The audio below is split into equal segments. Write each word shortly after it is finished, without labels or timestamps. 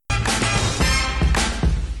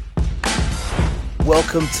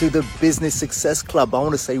welcome to the Business Success Club. I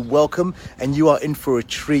want to say welcome, and you are in for a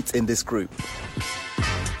treat in this group.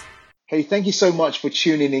 Hey, thank you so much for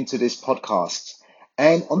tuning into this podcast.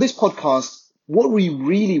 And on this podcast, what we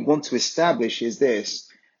really want to establish is this: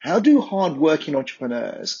 how do hardworking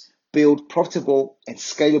entrepreneurs build profitable and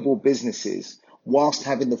scalable businesses whilst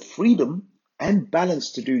having the freedom and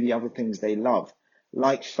balance to do the other things they love,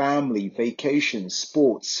 like family, vacations,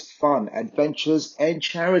 sports, fun, adventures, and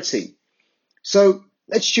charity? So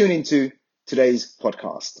let's tune into today's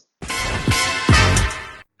podcast.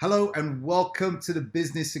 Hello and welcome to the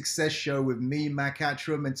Business Success Show with me, Mac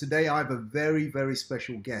Attram. And today I have a very, very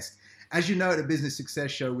special guest. As you know, at the Business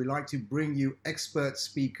Success Show, we like to bring you expert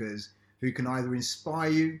speakers who can either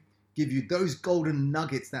inspire you, give you those golden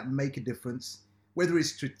nuggets that make a difference, whether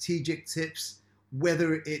it's strategic tips,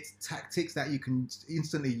 whether it's tactics that you can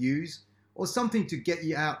instantly use, or something to get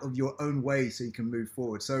you out of your own way so you can move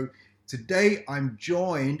forward. So today I'm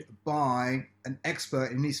joined by an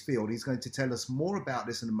expert in his field. He's going to tell us more about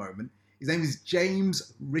this in a moment. His name is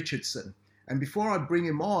James Richardson. And before I bring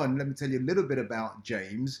him on, let me tell you a little bit about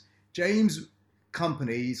James. James'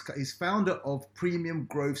 company is founder of Premium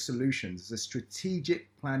Growth Solutions, a strategic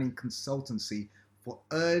planning consultancy for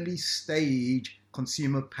early stage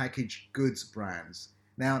consumer packaged goods brands.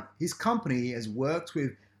 Now, his company has worked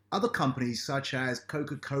with other companies such as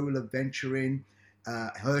Coca-Cola venturing,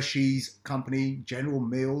 Hershey's company, General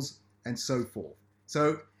Mills, and so forth.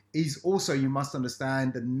 So he's also, you must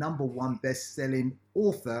understand, the #1 best-selling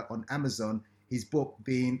author on Amazon, his book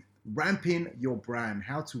being Ramping Your Brand,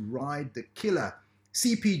 How to Ride the Killer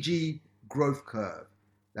CPG Growth Curve.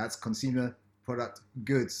 That's consumer product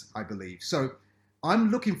goods, I believe. So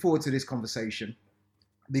I'm looking forward to this conversation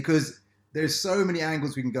because there's so many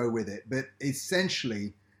angles we can go with it. But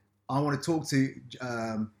essentially, I want to talk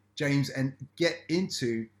to James and get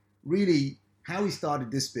into really how he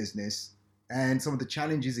started this business and some of the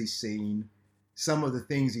challenges he's seen, some of the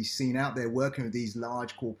things he's seen out there working with these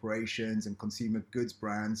large corporations and consumer goods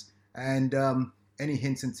brands, and any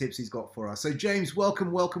hints and tips he's got for us. So James,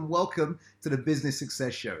 welcome to the Business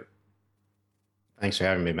Success Show. Thanks for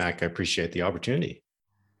having me, Mac. I appreciate the opportunity.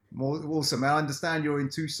 Awesome. I understand you're in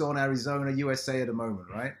Tucson, Arizona, USA at the moment,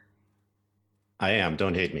 right? I am.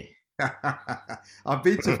 Don't hate me. I've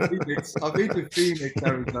been to Phoenix,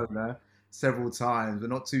 Arizona several times, but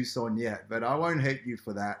not Tucson yet. But I won't hate you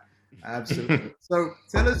for that. Absolutely. So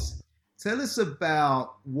tell us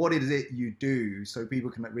about what is it you do, so people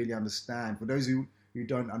can really understand. For those who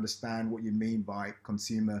don't understand what you mean by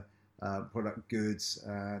consumer product goods,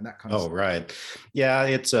 that kind of stuff. Oh, right. Yeah,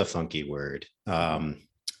 it's a funky word.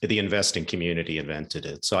 The investing community invented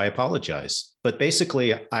it, so I apologize. But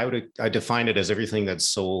basically, I define it as everything that's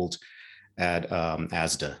sold at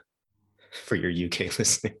ASDA for your UK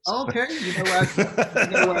listeners. Okay, you know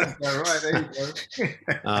ASDA, right? There you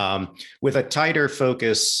go. With a tighter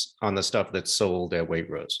focus on the stuff that's sold at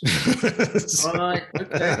Waitrose. Right.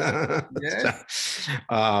 Okay. Yes.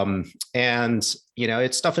 And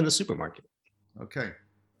it's stuff in the supermarket. Okay.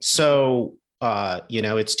 So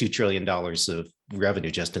it's $2 trillion of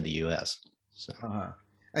revenue just in the U.S. So.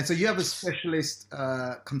 And so you have a specialist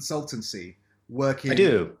consultancy working. I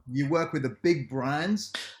do. You work with the big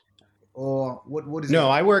brands, or what is it? No,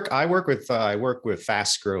 I work with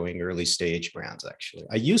fast-growing early stage brands. Actually,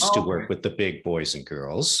 I used to work with the big boys and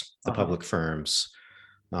girls, the public firms,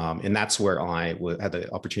 and that's where I had the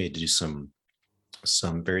opportunity to do some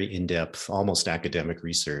very in-depth, almost academic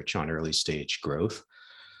research on early stage growth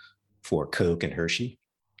for Coke and Hershey.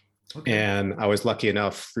 Okay. And I was lucky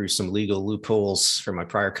enough through some legal loopholes from my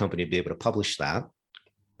prior company to be able to publish that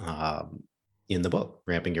in the book,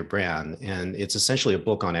 Ramping Your Brand. And it's essentially a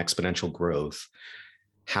book on exponential growth,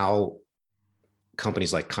 how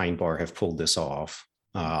companies like Kind Bar have pulled this off,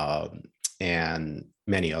 and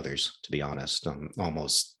many others, to be honest.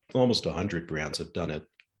 Almost 100 brands have done it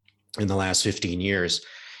in the last 15 years,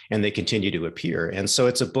 and they continue to appear. And so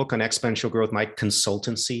it's a book on exponential growth. My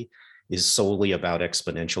consultancy is solely about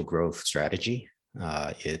exponential growth strategy.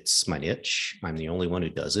 It's my niche. I'm the only one who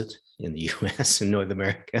does it in the US and North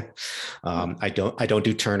America. I don't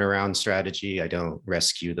do turnaround strategy. I don't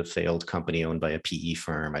rescue the failed company owned by a PE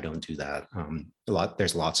firm. I don't do that.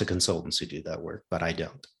 There's lots of consultants who do that work, but I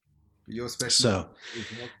don't. Your specialty is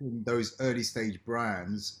helping those early stage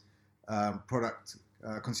brands,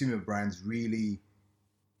 consumer brands, really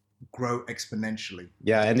grow exponentially.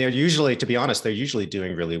 Yeah, and they're usually, to be honest, they're usually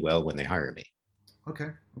doing really well when they hire me.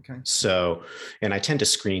 Okay. So, and I tend to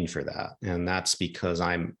screen for that, and that's because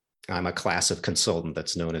I'm a class of consultant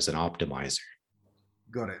that's known as an optimizer.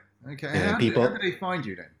 Got it. Okay. And how do they find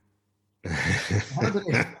you then? How do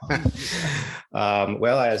they find you?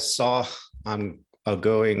 Well, I saw I'm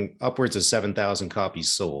going upwards of 7,000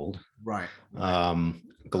 copies sold Right, right. um,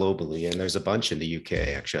 globally, and there's a bunch in the UK.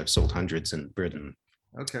 Actually, I've sold hundreds in Britain.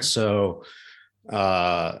 Okay. So,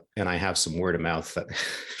 and I have some word of mouth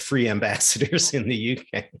free ambassadors in the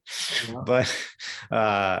UK. Yeah. But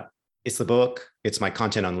it's the book. It's my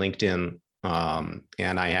content on LinkedIn,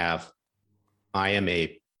 and I am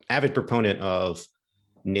a avid proponent of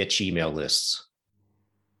niche email lists.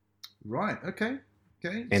 Right. Okay.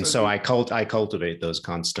 Okay. And so I cultivate those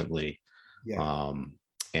constantly. Yeah.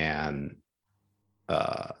 And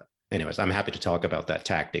anyways, I'm happy to talk about that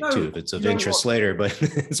tactic No, too if it's of you know interest what? later, but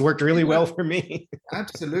it's worked really well for me.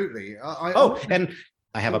 Absolutely. And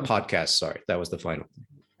I have a podcast. Sorry, that was the final.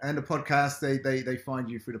 And the podcast, they find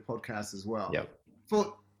you through the podcast as well. Yep.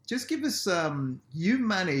 For just give us you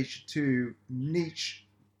managed to niche.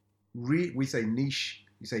 We say niche.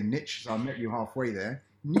 You say niche. So I met you halfway there.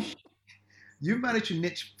 Niche. You managed to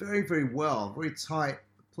niche very, very well, very tight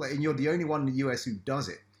play, and you're the only one in the US who does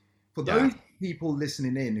it. For those people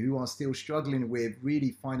listening in who are still struggling with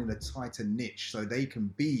really finding a tighter niche so they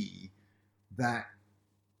can be that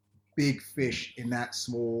big fish in that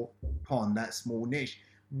small pond, that small niche,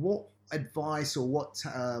 what advice or what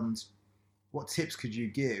tips could you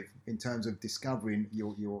give in terms of discovering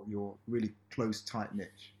your really close, tight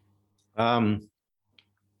niche? I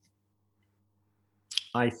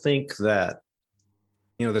think that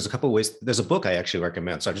there's a couple of ways. There's a book I actually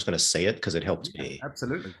recommend, so I'm just going to say it because it helped me.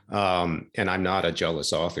 Absolutely. And I'm not a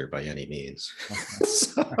jealous author by any means.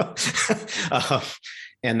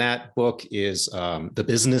 And that book is The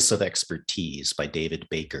Business of Expertise by David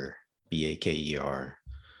Baker, Baker.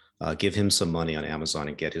 Give him some money on Amazon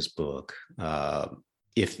and get his book.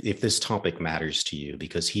 If this topic matters to you,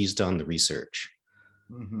 because he's done the research.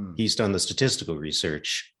 Mm-hmm. He's done the statistical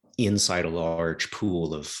research inside a large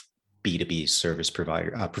pool of B2B service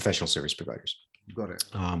provider, professional service providers. Got it.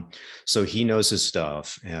 So he knows his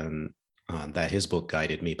stuff, and that his book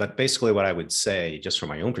guided me. But basically what I would say, just from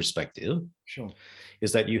my own perspective, sure,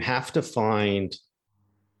 is that you have to find,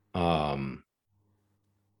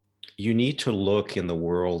 you need to look in the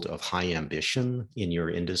world of high ambition in your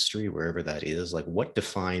industry, wherever that is, like what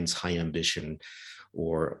defines high ambition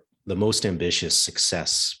or the most ambitious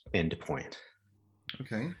success endpoint.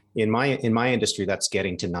 Okay. In my industry, that's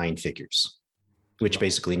getting to 9 figures, which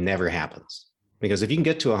basically never happens. Because if you can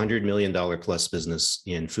get to $100 million plus business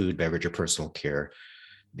in food, beverage, or personal care,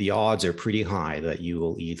 the odds are pretty high that you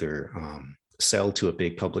will either sell to a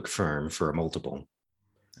big public firm for a multiple,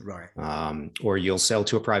 right, or you'll sell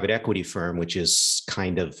to a private equity firm, which is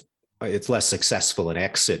it's less successful at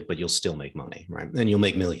exit, but you'll still make money, right? And you'll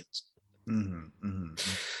make millions. Mm-hmm, mm-hmm.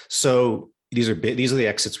 So these are the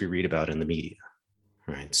exits we read about in the media.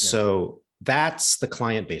 Right. Yeah. So that's the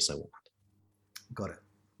client base I want. Got it.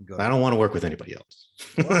 I don't want to work with anybody else.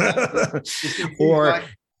 Or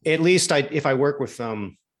at least if I work with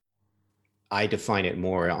them, I define it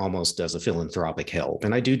more almost as a philanthropic help.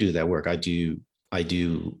 And I do that work. I do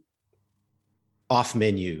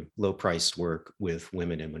off-menu, low-priced work with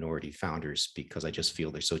women and minority founders because I just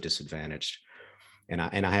feel they're so disadvantaged. And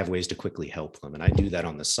I have ways to quickly help them. And I do that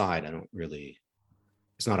on the side.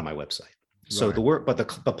 It's not on my website. So the work, but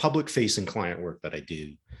the public facing client work that I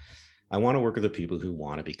do, I want to work with the people who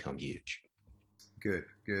want to become huge. Good.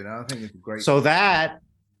 I think it's great. So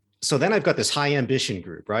then I've got this high ambition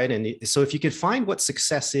group, right? And so if you could find what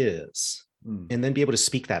success is and then be able to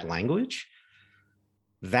speak that language,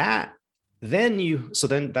 then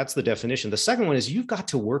that's the definition. The second one is you've got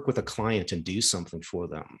to work with a client and do something for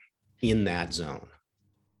them in that zone.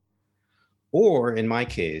 Or in my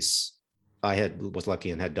case, I was lucky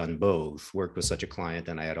and had done both, worked with such a client,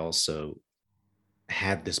 and I had also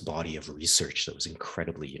had this body of research that was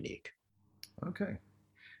incredibly unique. Okay.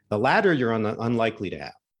 The latter you're unlikely to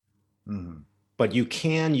have, but you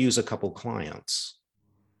can use a couple clients,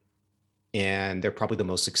 and they're probably the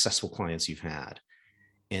most successful clients you've had.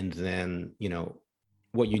 And then,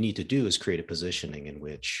 what you need to do is create a positioning in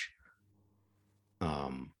which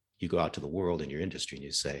you go out to the world in your industry and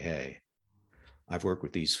you say, hey, I've worked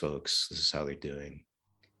with these folks. This is how they're doing.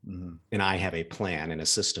 Mm-hmm. And I have a plan and a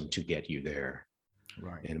system to get you there.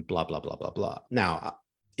 Right. And blah, blah, blah, blah, blah. Now,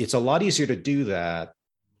 it's a lot easier to do that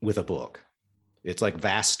with a book. It's like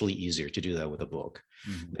vastly easier to do that with a book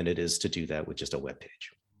than it is to do that with just a web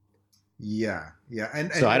page. Yeah.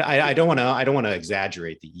 And so I don't want to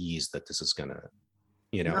exaggerate the ease that this is going to,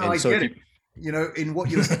 No, I get it. In what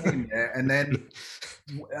you're saying there, and I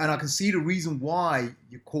can see the reason why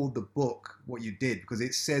you called the book what you did, because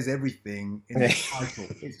it says everything in the title.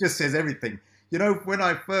 It just says everything. You know, when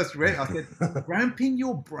I first read, I said, ramping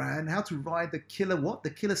your brand, how to ride the killer what? The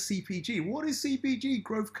killer CPG. What is CPG?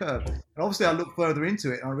 Growth curve. And obviously, I looked further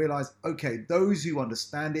into it and I realized, okay, those who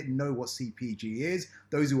understand it know what CPG is.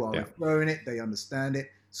 Those who are Yeah. referring it, they understand it.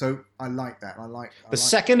 So I like that. The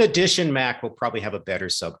second edition Mac will probably have a better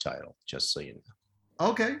subtitle, just so you know.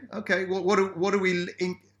 Okay, okay. What do we?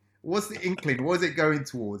 What's the inkling? What is it going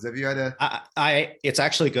towards? Have you had a? It's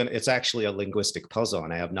actually a linguistic puzzle,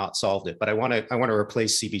 and I have not solved it. But I want to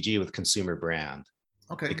replace CPG with consumer brand.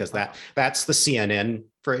 Okay. Because that's the CNN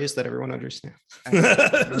phrase that everyone understands.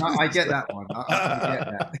 I get that one. I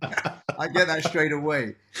get that. I get that straight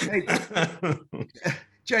away. Hey,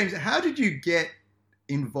 James, how did you get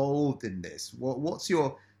involved in this? What's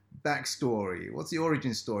your backstory? What's the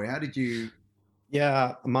origin story? How did you?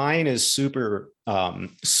 Yeah, mine is super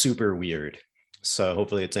weird. So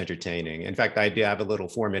hopefully it's entertaining. In fact, I do have a little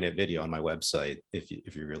 4-minute video on my website if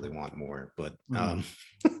you really want more. But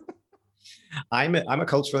I'm a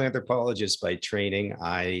cultural anthropologist by training.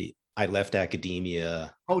 I left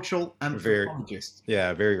academia. Cultural anthropologist.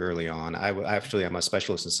 Very early on. I'm a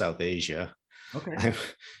specialist in South Asia. Okay.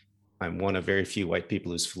 I'm one of very few white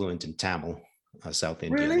people who's fluent in Tamil, South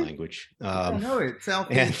Indian language. I know it. South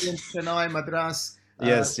Indian, Chennai, Madras.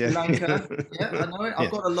 Yes, Sri Lanka. Yeah, I know it. I've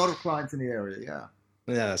got a lot of clients in the area. Yeah.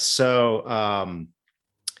 Yeah. So,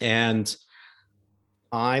 and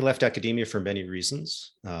I left academia for many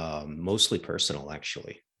reasons, mostly personal,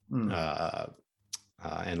 actually,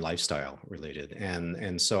 and lifestyle related.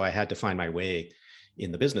 And so I had to find my way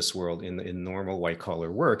in the business world, in normal white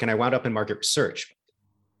collar work. And I wound up in market research.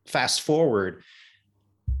 Fast forward,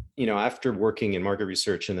 after working in market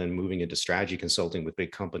research and then moving into strategy consulting with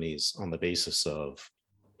big companies on the basis of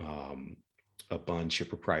a bunch of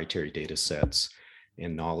proprietary data sets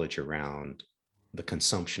and knowledge around the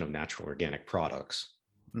consumption of natural organic products,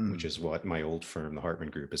 which is what my old firm, the Hartman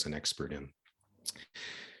Group, is an expert in.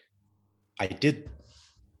 I did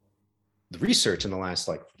the research in the last,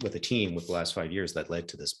 with a team with the last 5 years that led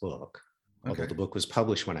to this book. Although the book was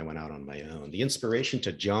published when I went out on my own. The inspiration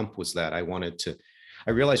to jump was that I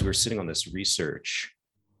realized we were sitting on this research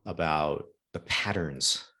about the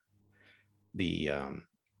patterns, the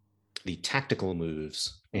tactical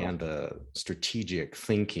moves and the strategic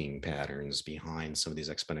thinking patterns behind some of these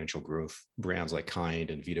exponential growth brands like Kind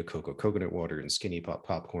and Vita Coco Coconut Water and Skinny Pop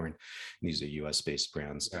Popcorn. These are US-based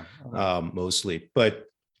brands mostly. But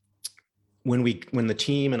when the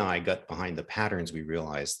team and I got behind the patterns, we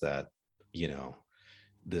realized that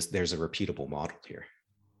there's a repeatable model here.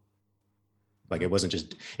 Like it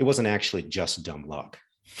wasn't actually just dumb luck.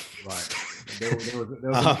 Right. There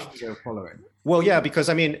was following. Well, yeah, because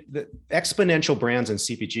the exponential brands in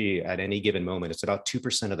CPG at any given moment, it's about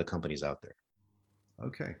 2% of the companies out there.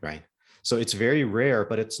 Okay. Right. So it's very rare,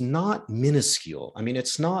 but it's not minuscule.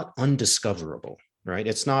 It's not undiscoverable, right?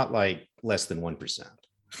 It's not like less than 1%.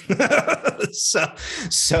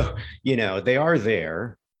 so they are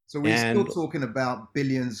there. So we're still talking about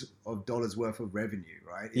billions of dollars worth of revenue,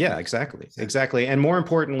 right? Yeah, exactly. And more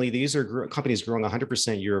importantly, these are companies growing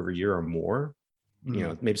 100% year over year or more,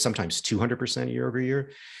 maybe sometimes 200% year over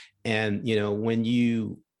year. And, when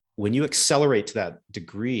you accelerate to that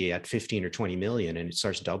degree at 15 or 20 million and it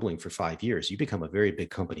starts doubling for 5 years, you become a very big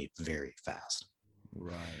company very fast.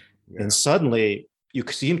 Right. Yeah. And suddenly you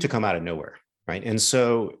seem to come out of nowhere, right? And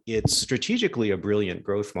so it's strategically a brilliant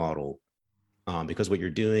growth model. Because what you're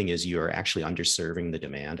doing is you're actually underserving the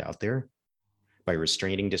demand out there by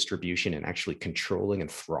restraining distribution and actually controlling and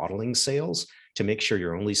throttling sales to make sure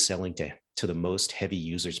you're only selling to the most heavy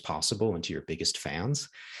users possible and to your biggest fans.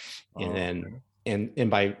 And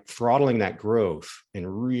by throttling that growth and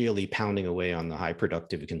really pounding away on the high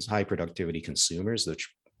productivity consumers,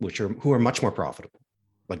 who are much more profitable,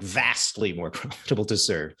 like vastly more profitable to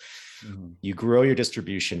serve. You grow your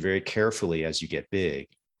distribution very carefully as you get big.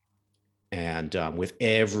 And with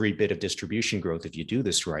every bit of distribution growth, if you do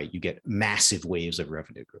this right, you get massive waves of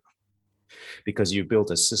revenue growth because you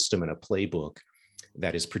built a system and a playbook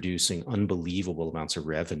that is producing unbelievable amounts of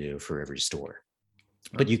revenue for every store.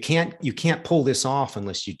 But you can't pull this off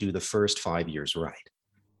unless you do the first 5 years right.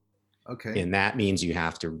 Okay. And that means you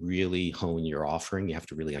have to really hone your offering. You have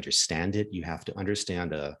to really understand it. You have to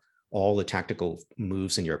understand all the tactical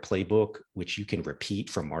moves in your playbook, which you can repeat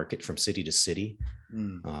from city to city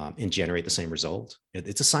and generate the same result.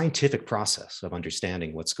 It's a scientific process of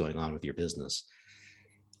understanding what's going on with your business.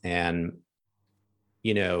 And,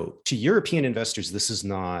 to European investors, this is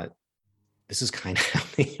kind of how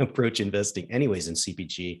they approach investing anyways in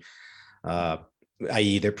CPG,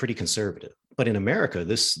 i.e. they're pretty conservative. But in America,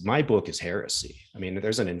 my book is heresy. I mean,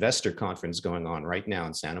 there's an investor conference going on right now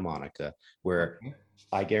in Santa Monica where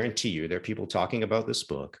I guarantee you there are people talking about this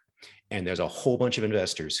book, and there's a whole bunch of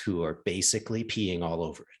investors who are basically peeing all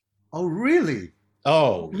over it. Oh, really?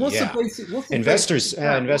 Oh, What's yeah. What's the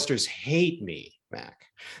Investors hate me, Mac,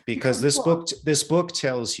 because this book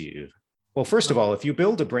tells you, well, first of all, if you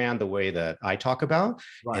build a brand the way that I talk about,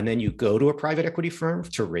 and then you go to a private equity firm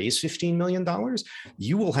to raise $15 million,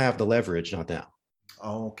 you will have the leverage, not them.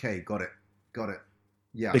 Oh, okay. Got it.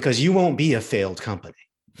 Yeah. Because you won't be a failed company.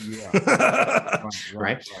 Yeah.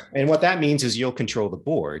 right. And what that means is you'll control the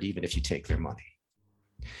board, even if you take their money.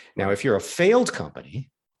 Now, if you're a failed company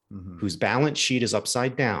whose balance sheet is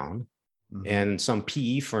upside down, and some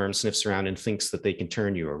PE firm sniffs around and thinks that they can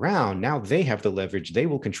turn you around, now they have the leverage, they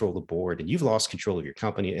will control the board, and you've lost control of your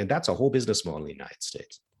company. And that's a whole business model in the United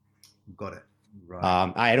States. Got it.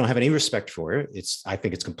 Right. I don't have any respect for it. I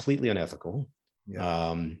think it's completely unethical.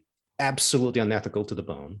 Yeah. Absolutely unethical to the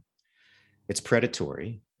bone. It's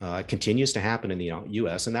predatory. It continues to happen in the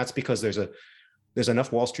US. And that's because there's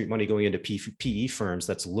enough Wall Street money going into PE firms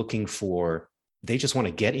that's looking for, they just want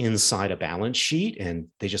to get inside a balance sheet and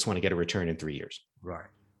they just want to get a return in 3 years. Right.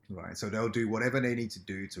 So they'll do whatever they need to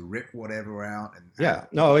do to rip whatever out.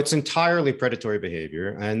 No, it's entirely predatory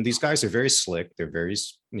behavior. And these guys are very slick. They're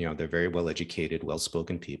very well educated,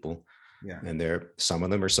 well-spoken people. Yeah. And some of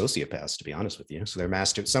them are sociopaths, to be honest with you. So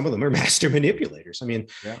some of them are master manipulators. I mean,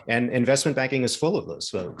 and investment banking is full of those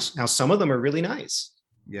folks. Now, some of them are really nice.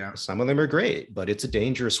 Yeah. Some of them are great, but it's a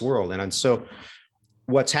dangerous world. And so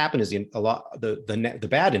what's happened is the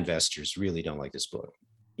bad investors really don't like this book,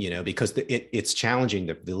 because it's challenging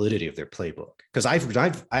the validity of their playbook. Because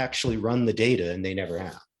I've actually run the data and they never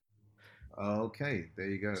have. Okay, there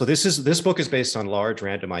you go. So this book is based on large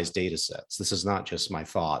randomized data sets. This is not just my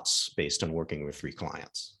thoughts based on working with 3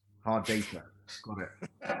 clients. Hard data. Got it.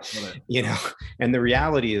 And the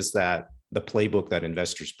reality is that the playbook that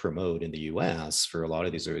investors promote in the US for a lot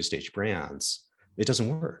of these early stage brands, it doesn't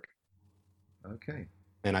work. Okay.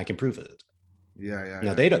 And I can prove it. Yeah.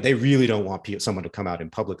 Now they really don't want someone to come out in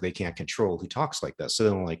public they can't control who talks like that, so they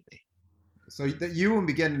don't like me. So that you won't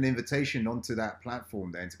be getting an invitation onto that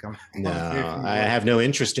platform then to come. No, I have no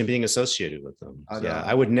interest in being associated with them.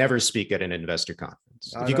 I would never speak at an investor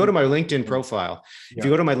conference. If you go to my LinkedIn profile,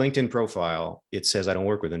 it says I don't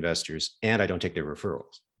work with investors and I don't take their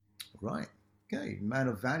referrals. Right. Okay. Man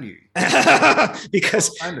of value.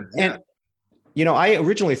 Because, I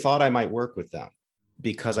originally thought I might work with them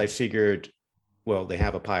because I figured, well, they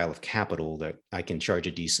have a pile of capital that I can charge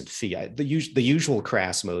a decent fee. The usual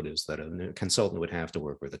crass motives that a consultant would have to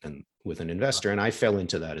work with an investor. And I fell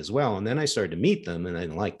into that as well. And then I started to meet them and I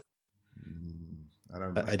didn't like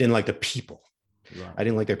them. I didn't like the people. Right. I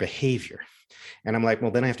didn't like their behavior. And I'm like, well,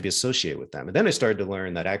 then I have to be associated with them. And then I started to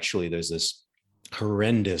learn that actually there's this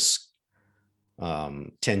horrendous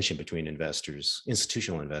tension between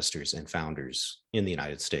institutional investors and founders in the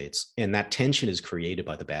United States. And that tension is created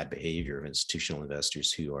by the bad behavior of institutional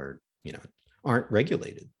investors who aren't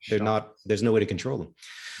regulated. There's no way to control them.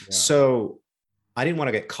 Yeah. So I didn't want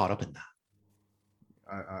to get caught up in that.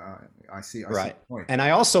 I see. Right. See the point. And I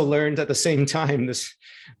also learned at the same time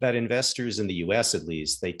that investors in the US, at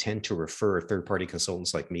least, they tend to refer third-party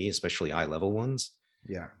consultants like me, especially high-level ones,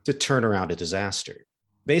 to turn around a disaster.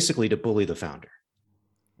 Basically to bully the founder.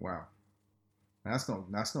 Wow. That's not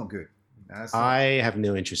good. I have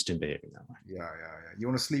no interest in behaving that way. Yeah. You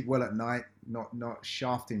want to sleep well at night, not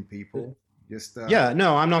shafting people. Just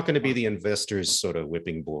no, I'm not going to be the investor's sort of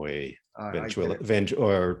whipping boy or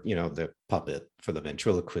the puppet for the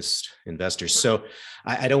ventriloquist investors. So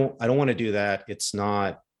I don't want to do that. It's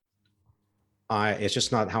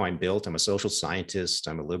just not how I'm built. I'm a social scientist.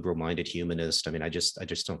 I'm a liberal-minded humanist. I mean, I just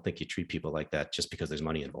don't think you treat people like that just because there's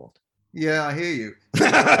money involved. Yeah, I hear you.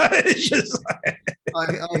 I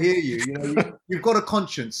hear you. You've got a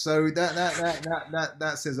conscience, so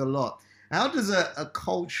that says a lot. How does a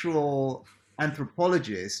cultural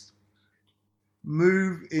anthropologist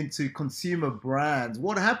move into consumer brands?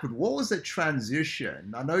 What happened? What was the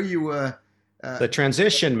transition? I know you were. The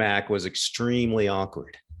transition, Mac, was extremely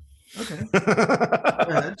awkward. Okay.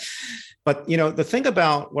 But the thing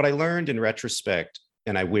about what I learned in retrospect,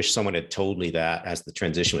 and I wish someone had told me that as the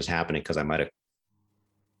transition was happening, because I might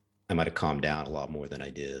have calmed down a lot more than I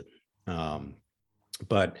did.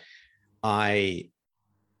 But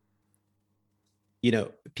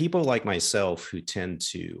people like myself who tend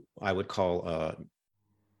to, I would call,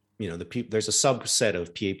 there's a subset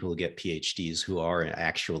of people who get PhDs who are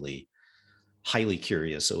actually highly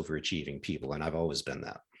curious, overachieving people, and I've always been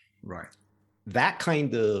that. Right. that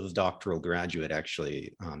kind of doctoral graduate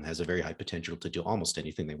actually has a very high potential to do almost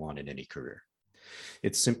anything they want in any career.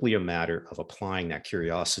 It's simply a matter of applying that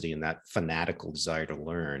curiosity and that fanatical desire to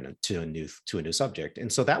learn to a new subject.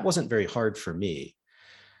 And so that wasn't very hard for me.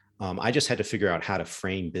 I just had to figure out how to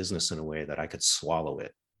frame business in a way that I could swallow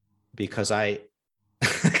it, because I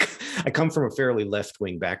I come from a fairly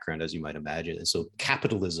left-wing background, as you might imagine, and so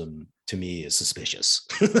capitalism to me is suspicious.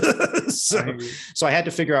 so I had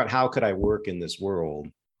to figure out how could I work in this world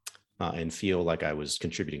and feel like I was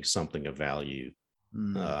contributing something of value.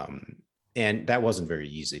 And that wasn't very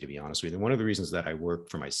easy, to be honest with you. And one of the reasons that I work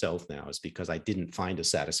for myself now is because I didn't find a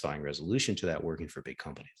satisfying resolution to that working for big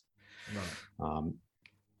companies. Right.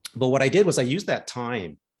 But what I did was I used that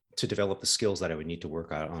time to develop the skills that I would need to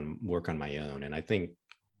work on my own. And I think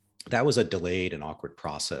that was a delayed and awkward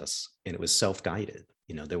process, and it was self-guided.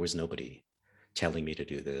 There was nobody telling me to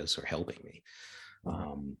do this or helping me.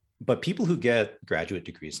 But people who get graduate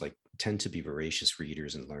degrees tend to be voracious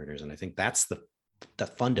readers and learners. And I think that's the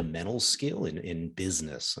fundamental skill in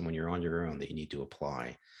business, and when you're on your own, that you need to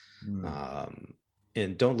apply.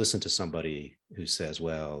 And don't listen to somebody who says,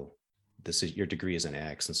 well, your degree is an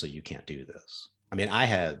X, and so you can't do this. I mean,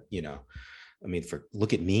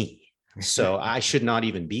 look at me. So I should not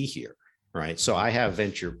even be here, right? So I have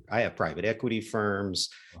private equity firms,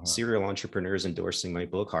 serial entrepreneurs endorsing my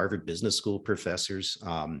book, Harvard Business School professors.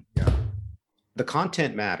 The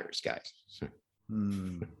content matters, guys.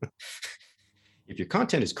 If your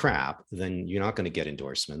content is crap, then you're not going to get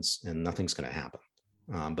endorsements and nothing's going to happen.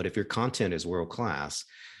 But if your content is world-class,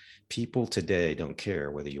 people today don't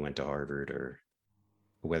care whether you went to Harvard or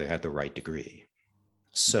whether you had the right degree.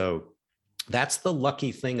 So that's the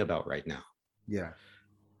lucky thing about right now. Yeah.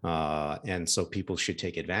 And so people should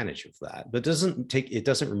take advantage of that, but it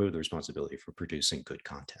doesn't remove the responsibility for producing good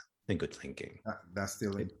content and good thinking. That's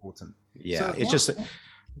still important. Yeah. So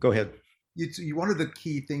go ahead. One of the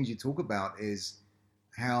key things you talk about is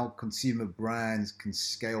how consumer brands can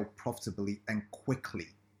scale profitably and quickly.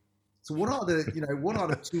 So what are the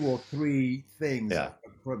 2 or 3 things,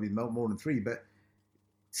 probably more than 3, but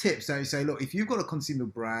tips that you say, look, if you've got a consumer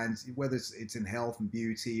brand, whether it's in health and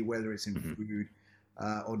beauty, whether it's in food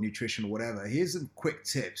or nutrition or whatever, here's some quick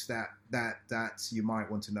tips that you might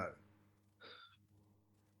want to know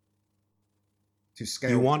to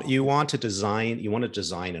scale. You want to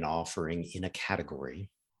design an offering in a category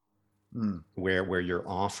where your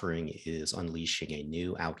offering is unleashing a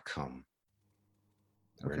new outcome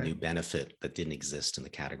or a new benefit that didn't exist in the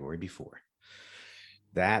category before.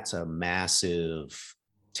 That's a massive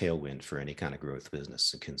tailwind for any kind of growth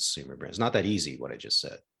business and consumer brands. Not that easy, what I just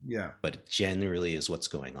said. Yeah. But it generally is what's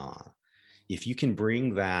going on. If you can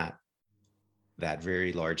bring that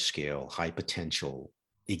very large scale, high potential,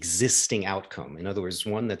 existing outcome, in other words,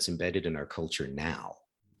 one that's embedded in our culture now.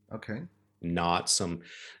 Okay. Not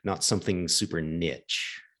something super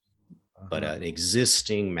niche, but an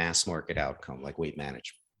existing mass market outcome like weight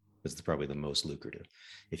management is probably the most lucrative.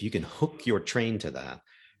 If you can hook your train to that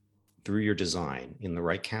through your design in the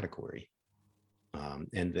right category,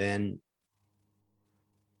 and then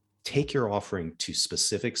take your offering to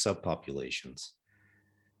specific subpopulations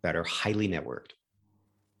that are highly networked.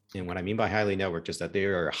 And what I mean by highly networked is that they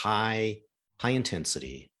are high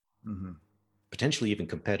intensity, potentially even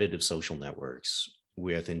competitive social networks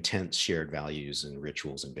with intense shared values and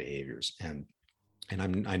rituals and behaviors. And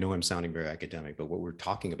I know I'm sounding very academic, but what we're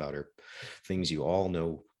talking about are things you all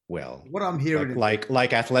know well. What I'm hearing, like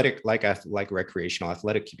recreational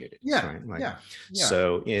athletic communities. Yeah, right?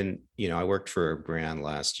 So I worked for a brand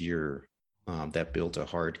last year that built a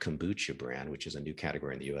hard kombucha brand, which is a new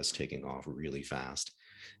category in the U.S. taking off really fast.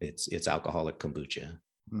 It's alcoholic kombucha,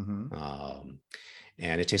 and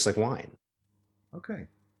it tastes like wine. Okay,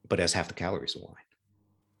 but it has half the calories of wine.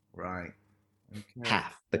 Right. Okay.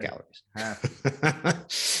 Half the calories.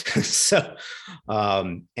 Half. So,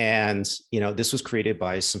 this was created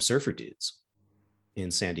by some surfer dudes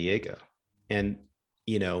in San Diego. And,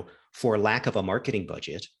 for lack of a marketing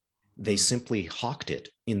budget, they simply hawked it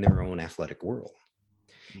in their own athletic world.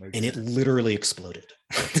 And it literally exploded.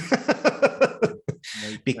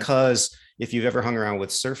 Because if you've ever hung around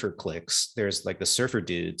with surfer cliques, there's like the surfer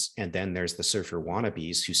dudes, and then there's the surfer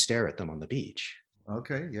wannabes who stare at them on the beach.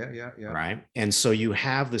 Okay. Yeah. Right. And so you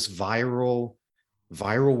have this viral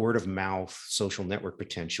word of mouth social network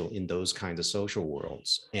potential in those kinds of social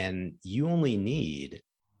worlds. And you only need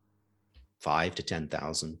 5,000 to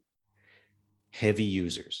 10,000 heavy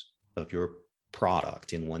users of your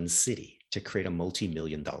product in one city to create a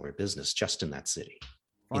multi-million-dollar business just in that city.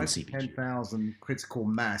 5,000 to 10,000 critical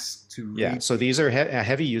mass to So these are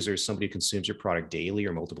heavy users, somebody who consumes your product daily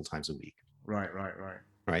or multiple times a week. Right, right, right.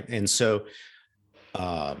 Right. And so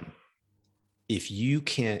um, if you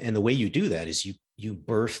can, and the way you do that is you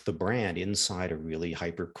birth the brand inside a really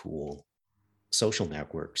hyper cool social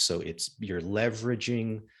network. So um, you're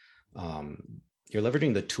leveraging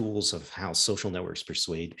the tools of how social networks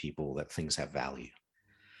persuade people that things have value,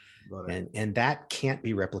 Got it. and that can't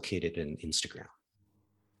be replicated in Instagram.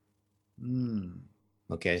 Mm.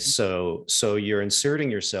 Okay, so you're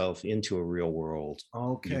inserting yourself into a real world.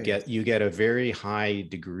 Okay. You get a very high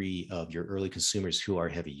degree of your early consumers who are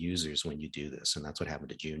heavy users when you do this, and that's what happened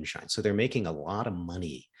to June Shine. So they're making a lot of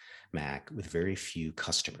money, Mac, with very few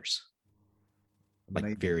customers, like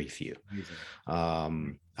Amazing. very few.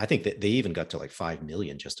 Amazing. I think that they even got to like 5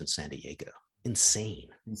 million just in San Diego. Insane.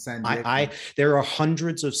 In San Diego. There are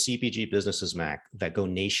hundreds of CPG businesses, Mac, that go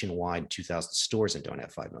nationwide, 2,000 stores, and don't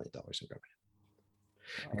have $5 million in revenue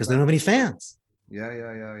because they don't have any fans.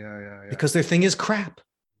 Yeah. Because their thing is crap.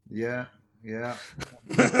 Yeah.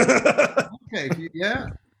 Okay. Yeah.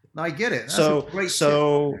 I get it. That's a great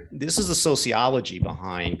tip. This is the sociology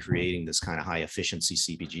behind creating this kind of high efficiency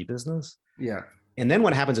CPG business. Yeah. And then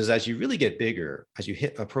what happens is, as you really get bigger, as you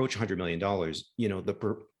approach $100 million,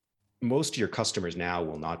 most of your customers now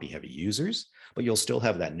will not be heavy users, but you'll still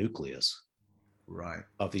have that nucleus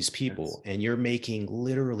of these people. And you're making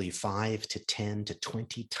literally 5 to 10 to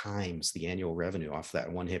 20 times the annual revenue off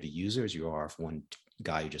that one heavy user as you are off one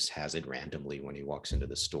guy who just has it randomly when he walks into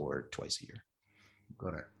the store twice a year.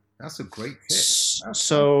 Got it. That's a great tip.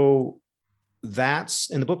 So that's,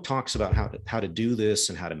 and the book talks about how to do this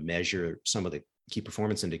and how to measure some of the key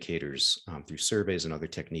performance indicators through surveys and other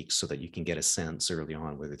techniques so that you can get a sense early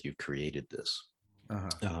on whether you've created this.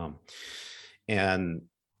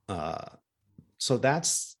 So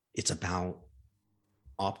it's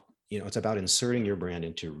about inserting your brand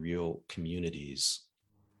into real communities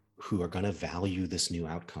who are going to value this new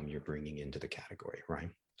outcome you're bringing into the category, right?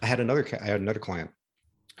 I had another client,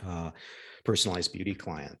 personalized beauty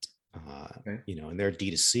client, and they're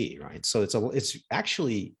D2C, right? So it's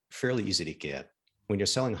actually fairly easy to get. When you're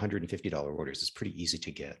selling $150 orders, it's pretty easy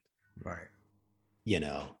to get,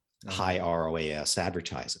 high ROAS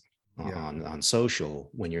advertising on social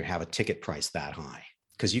when you have a ticket price that high,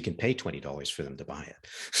 because you can pay $20 for them to buy it.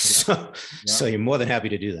 So you're more than happy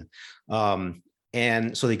to do that.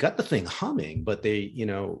 And so they got the thing humming, but they,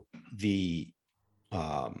 what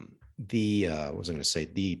was I going to say?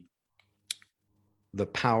 The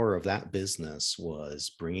power of that business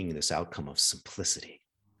was bringing this outcome of simplicity,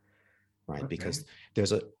 right? Because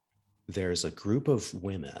there's a group of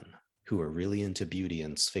women who are really into beauty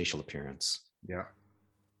and facial appearance. Yeah.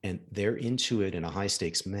 And they're into it in a high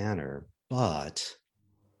stakes manner, but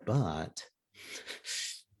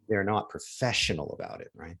they're not professional about it,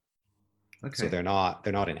 right? Okay. So they're not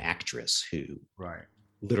an actress who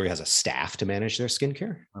literally has a staff to manage their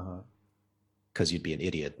skincare, because you'd be an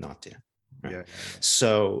idiot not to. Right? Yeah.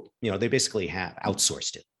 So, they basically have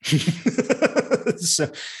outsourced it.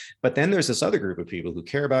 But then there's this other group of people who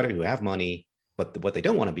care about it, who have money, but what they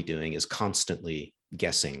don't want to be doing is constantly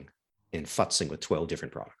guessing and futzing with 12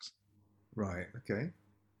 different products. Right. Okay.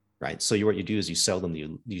 Right. So what you do is you sell them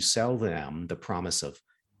the promise of,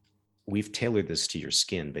 we've tailored this to your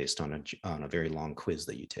skin based on a very long quiz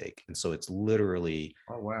that you take. And so it's literally,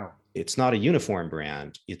 oh, wow. It's not a uniform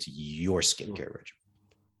brand. It's your skincare regimen.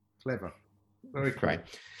 Clever. Very clever. Right.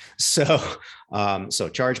 So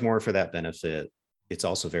charge more for that benefit. It's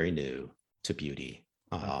also very new to beauty.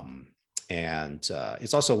 And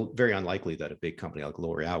it's also very unlikely that a big company like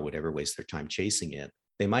L'Oreal would ever waste their time chasing it.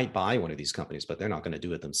 They might buy one of these companies, but they're not going to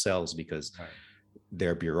do it themselves because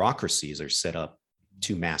their bureaucracies are set up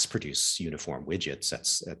to mass produce uniform widgets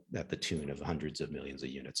at the tune of hundreds of millions of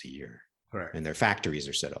units a year. Correct. And their factories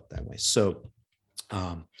are set up that way. So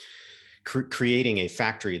creating a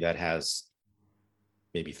factory that has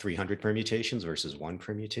maybe 300 permutations versus one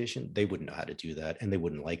permutation, they wouldn't know how to do that, and they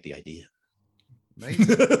wouldn't like the idea.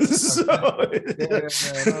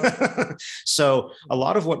 So a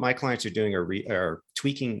lot of what my clients are doing are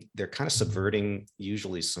tweaking. They're kind of subverting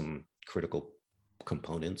usually some critical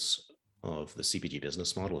components of the CPG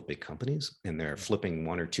business model of big companies, and they're flipping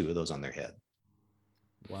one or two of those on their head.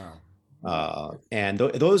 Wow. And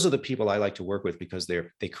those are the people I like to work with, because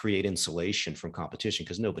they create insulation from competition,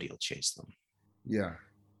 because nobody will chase them. Yeah.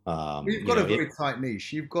 You've got a very tight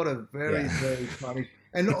niche. You've got a very, very tight niche.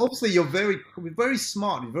 And obviously you're very, very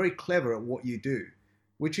smart and very clever at what you do,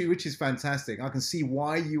 which is fantastic. I can see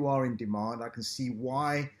why you are in demand. I can see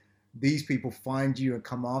why these people find you and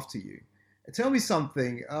come after you. Tell me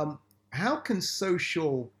something. How can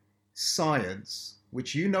social science,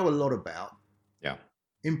 which you know a lot about,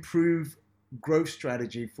 improve growth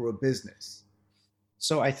strategy for a business?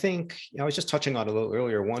 So I think, I was just touching on it a little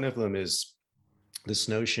earlier. One of them is this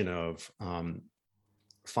notion of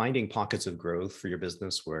finding pockets of growth for your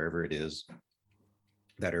business, wherever it is,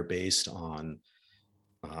 that are based on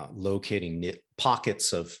locating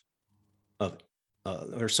pockets of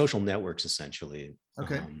or social networks, essentially,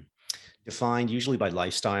 Okay. defined usually by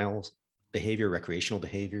lifestyle behavior, recreational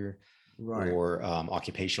behavior, Right. or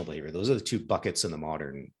occupational behavior. Those are the two buckets in the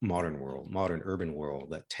modern world, modern urban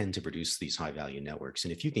world, that tend to produce these high value networks.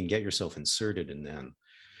 And if you can get yourself inserted in them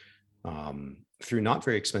through not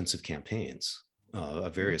very expensive campaigns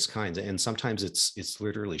of various kinds, and sometimes it's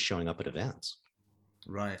literally showing up at events,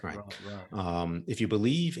 Right. right? Right. Right. If you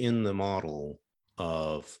believe in the model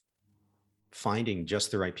of finding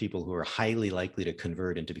just the right people who are highly likely to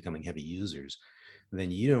convert into becoming heavy users,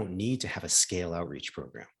 then you don't need to have a scale outreach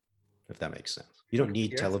program, if that makes sense. You don't Okay.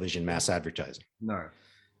 need Yes. television mass advertising. No.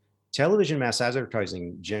 Television mass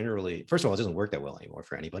advertising generally, first of all, it doesn't work that well anymore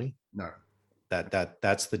for anybody. No.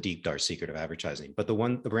 That's the deep dark secret of advertising. But the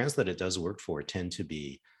brands that it does work for tend to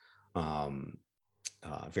be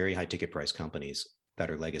very high ticket price companies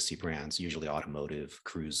that are legacy brands, usually automotive,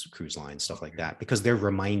 cruise lines, stuff like that, because they're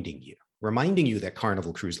reminding you that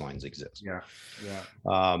Carnival Cruise Lines exist. Yeah. Yeah.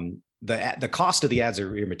 The cost of the ads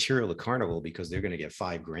are immaterial to Carnival because they're going to get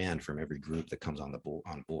 $5,000 from every group that comes on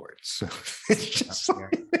board. So it's just,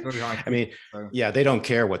 Very high. I mean, yeah, they don't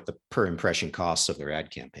care what the per impression costs of their ad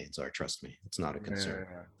campaigns are. Trust me, it's not a concern.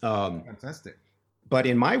 Fantastic. But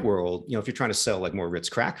in my world, if you're trying to sell like more Ritz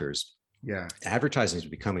crackers, Yeah. advertising is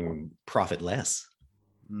becoming profitless.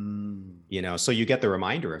 So you get the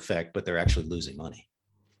reminder effect, but they're actually losing money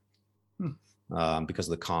because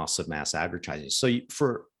of the costs of mass advertising. So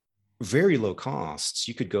for very low costs,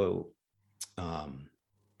 you could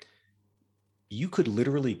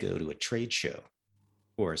literally go to a trade show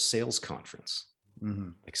or a sales conference,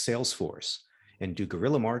 like Salesforce, and do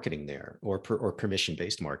guerrilla marketing there, or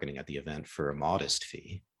permission-based marketing at the event for a modest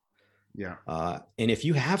fee. Yeah. And if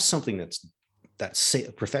you have something that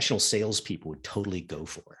professional salespeople would totally go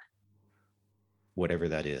for, whatever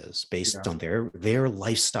that is, based on their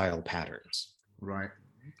lifestyle patterns. Right.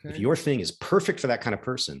 Okay. If your thing is perfect for that kind of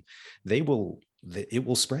person, it will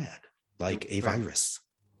spread like a virus.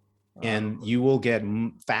 And you will get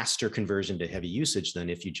faster conversion to heavy usage than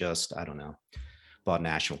if you just, I don't know, bought a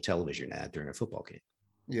national television ad during a football game.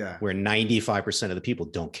 Yeah. Where 95% of the people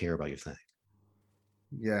don't care about your thing.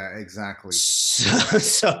 Yeah, exactly.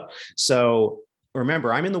 So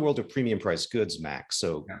remember, I'm in the world of premium price goods, Max.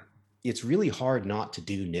 So it's really hard not to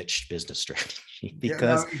do niche business strategy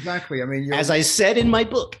because exactly. I mean, as I said in my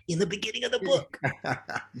book, in the beginning of the book,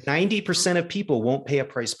 90% of people won't pay a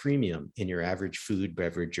price premium in your average food,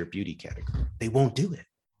 beverage, or beauty category. They won't do it.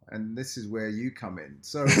 And this is where you come in.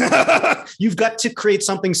 So you've got to create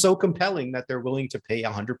something so compelling that they're willing to pay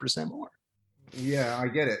 100% more. Yeah, I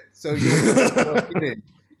get it. So I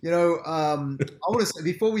want to say,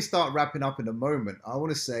 before we start wrapping up in a moment, I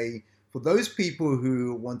want to say, for those people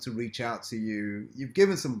who want to reach out to you, you've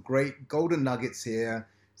given some great golden nuggets here,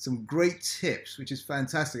 some great tips, which is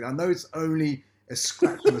fantastic. I know it's only a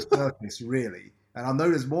scratch on the surface, really. And I know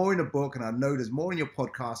there's more in the book, and I know there's more in your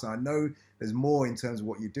podcast, and I know there's more in terms of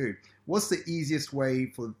what you do. What's the easiest way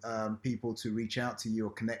for people to reach out to you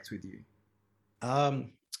or connect with you?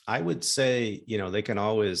 I would say, they can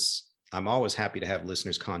I'm always happy to have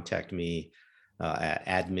listeners contact me at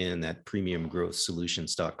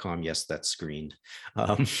admin@premiumgrowthsolutions.com. Yes, that's screened.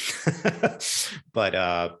 But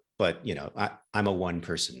I'm a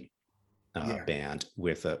one-person band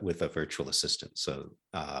with a virtual assistant. So,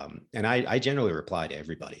 and I generally reply to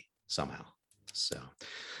everybody somehow. So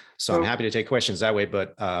I'm happy to take questions that way,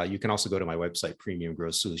 but you can also go to my website,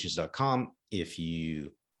 premiumgrowthsolutions.com. If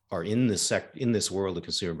you are in this world of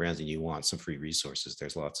consumer brands and you want some free resources,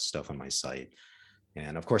 there's lots of stuff on my site.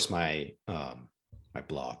 And of course, my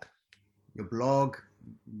blog. Your blog,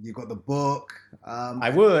 you got the book.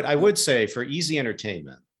 I would say, for easy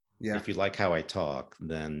entertainment, if you like how I talk,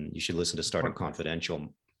 then you should listen to Startup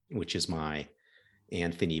Confidential, which is my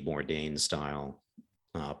Anthony Bourdain style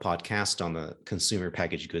podcast on the consumer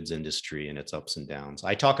packaged goods industry and its ups and downs.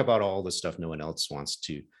 I talk about all the stuff no one else wants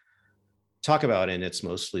to talk about, and it's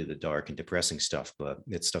mostly the dark and depressing stuff, but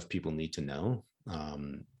it's stuff people need to know.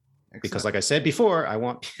 Because like I said before,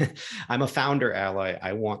 I'm a founder ally.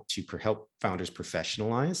 I want to help founders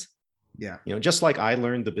professionalize. Yeah. Just like I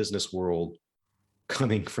learned the business world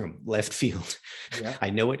coming from left field. Yeah. I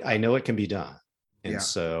know it can be done. And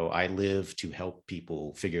so I live to help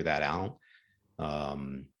people figure that out.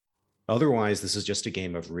 Otherwise, this is just a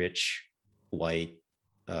game of rich, white,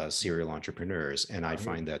 serial entrepreneurs, and I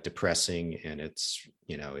find that depressing, and it's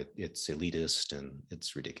it's elitist and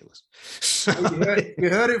it's ridiculous. You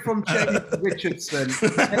heard it from James Richardson.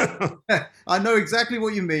 I know exactly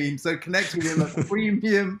what you mean. So connect with him at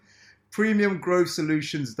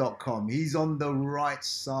premiumgrowthsolutions.com. He's on the right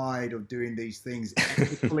side of doing these things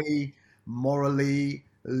ethically, morally,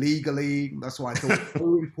 legally. That's why I thought it was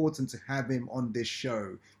so important to have him on this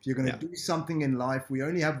show. If you're going to do something in life, we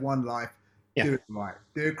only have one life. Do it right,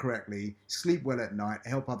 do it correctly, sleep well at night,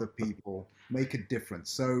 help other people, make a difference.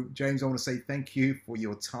 So, James, I want to say thank you for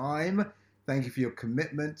your time. Thank you for your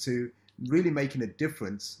commitment to really making a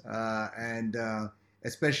difference, and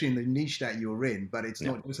especially in the niche that you're in. But it's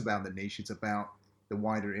not just about the niche, it's about the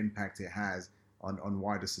wider impact it has on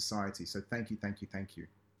wider society. So thank you, thank you, thank you.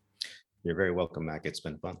 You're very welcome, Mac. It's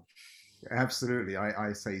been fun. Absolutely.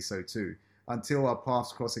 I say so too. Until our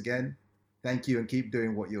paths cross again, thank you and keep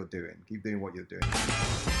doing what you're doing. Keep doing what you're doing.